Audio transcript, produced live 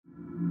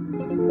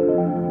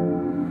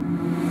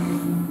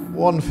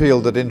One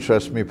field that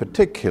interests me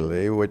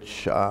particularly,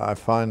 which I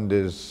find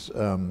is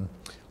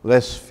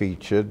less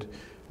featured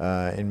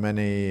in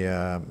many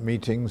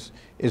meetings,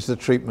 is the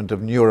treatment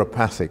of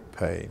neuropathic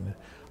pain.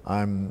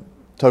 I'm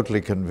totally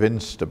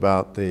convinced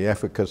about the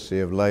efficacy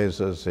of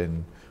lasers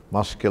in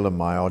muscular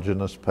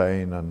myogenous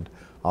pain and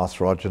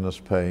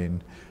arthrogenous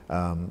pain,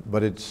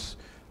 but it's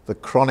the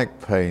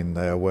chronic pain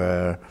there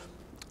where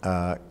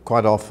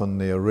quite often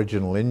the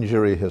original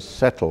injury has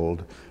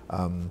settled,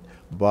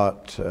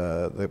 but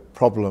the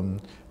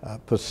problem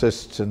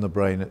persists in the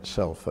brain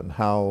itself. And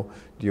how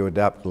do you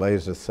adapt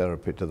laser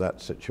therapy to that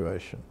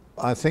situation?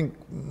 I think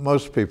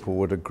most people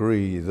would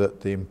agree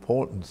that the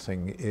important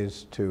thing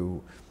is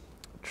to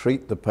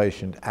treat the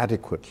patient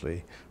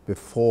adequately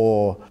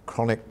before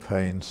chronic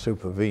pain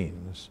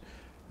supervenes.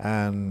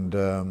 And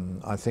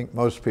I think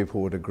most people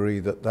would agree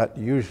that that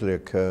usually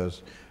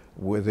occurs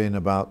within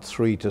about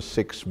 3 to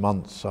 6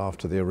 months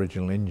after the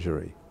original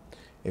injury.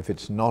 If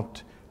it's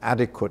not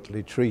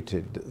adequately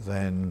treated,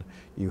 then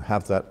you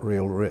have that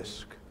real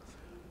risk.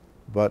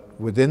 But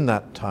within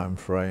that time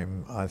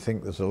frame, I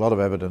think there's a lot of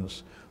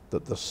evidence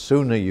that the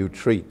sooner you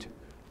treat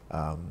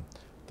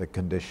the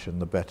condition,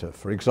 the better.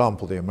 For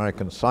example, the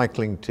American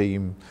cycling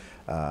team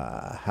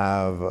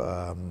have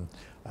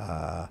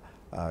a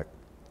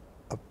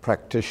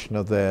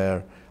practitioner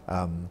there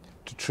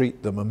to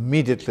treat them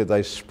immediately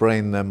they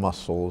sprain their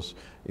muscles,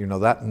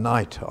 that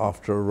night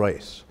after a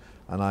race.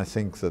 And I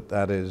think that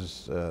that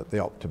is the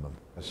optimum.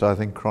 So I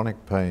think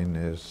chronic pain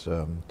is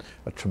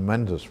a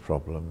tremendous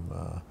problem,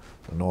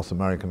 the North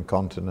American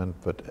continent,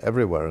 but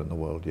everywhere in the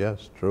world,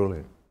 yes,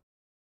 truly.